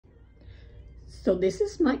So this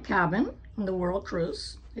is my cabin on the World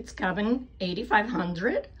Cruise. It's cabin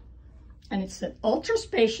 8500, and it's an ultra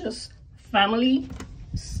spacious family.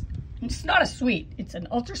 It's not a suite, it's an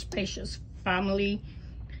ultra spacious family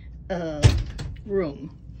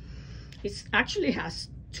room. It actually has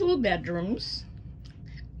 2 bedrooms.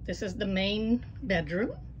 This is the main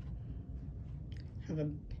bedroom. Have a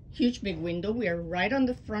huge big window. We are right on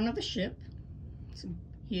the front of the ship. It's a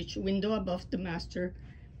huge window above the master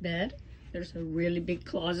bed. There's a really big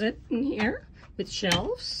closet in here with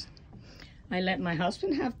shelves. I let my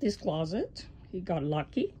husband have this closet. He got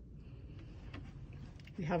lucky.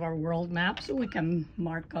 We have our world map so we can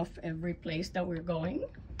mark off every place that we're going.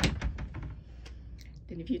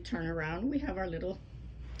 Then if you turn around, we have our little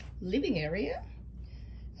living area.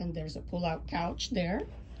 And there's a pull-out couch there.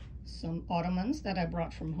 Some ottomans that I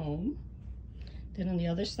brought from home. Then on the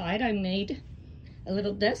other side, I made a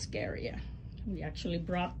little desk area. We actually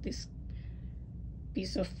brought this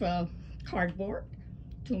piece of cardboard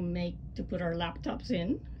to put our laptops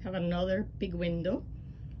in. Have another big window.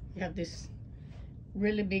 We have this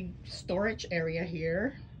really big storage area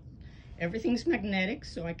here. Everything's magnetic,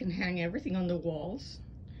 so I can hang everything on the walls.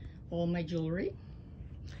 All my jewelry,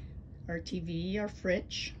 our TV, our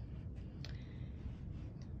fridge.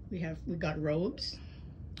 We got robes.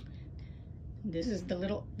 This is the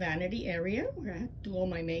little vanity area where I do all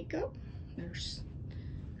my makeup. There's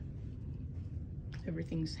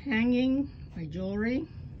everything's hanging, my jewelry.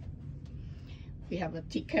 We have a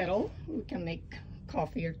tea kettle. We can make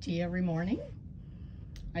coffee or tea every morning.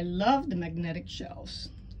 I love the magnetic shelves.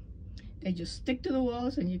 They just stick to the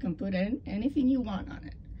walls and you can put in anything you want on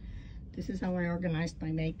it. This is how I organized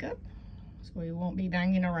my makeup, so it won't be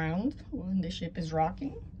banging around when the ship is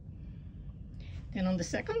rocking. Then on the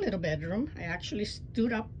second little bedroom, I actually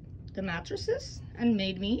stood up the mattresses and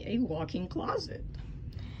made me a walk-in closet.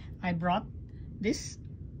 I brought this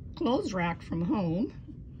clothes rack from home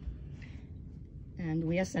and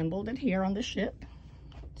we assembled it here on the ship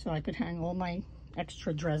so I could hang all my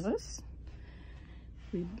extra dresses.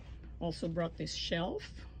 We also brought this shelf.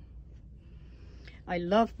 I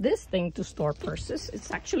love this thing to store purses. It's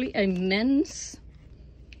actually a men's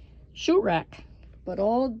shoe rack, but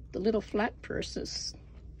all the little flat purses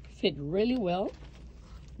fit really well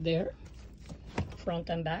there, front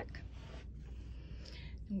and back.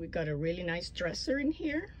 We got a really nice dresser in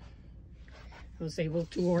here. I was able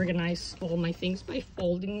to organize all my things by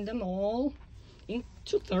folding them all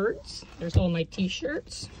into thirds. There's all my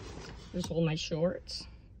t-shirts. There's all my shorts.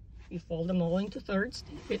 You fold them all into thirds.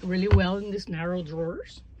 They fit really well in these narrow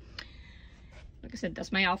drawers. Like I said,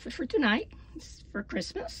 that's my outfit for tonight. It's for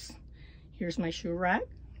Christmas. Here's my shoe rack,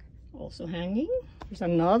 also hanging. There's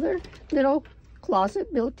another little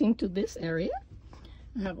closet built into this area.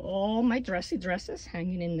 I have all my dressy dresses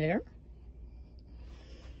hanging in there.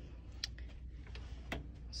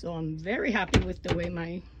 So I'm very happy with the way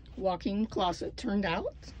my walk-in closet turned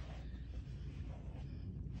out.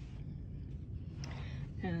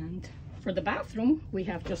 And for the bathroom, we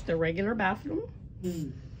have just a regular bathroom,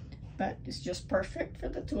 but it's just perfect for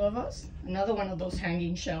the 2 of us. Another one of those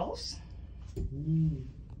hanging shelves.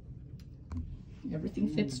 Everything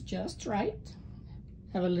fits just right.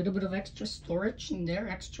 Have a little bit of extra storage in there,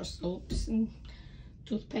 extra soaps and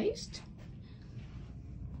toothpaste.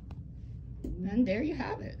 And there you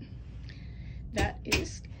have it. That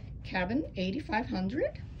is cabin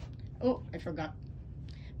 8500. Oh, I forgot.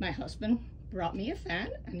 My husband brought me a fan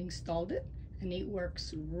and installed it, and it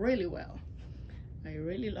works really well. I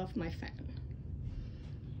really love my fan.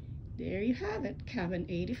 There you have it, cabin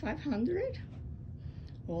 8500,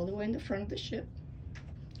 all the way in the front of the ship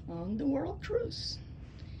on the World Cruise.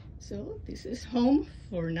 So this is home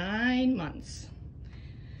for 9 months.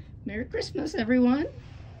 Merry Christmas, everyone.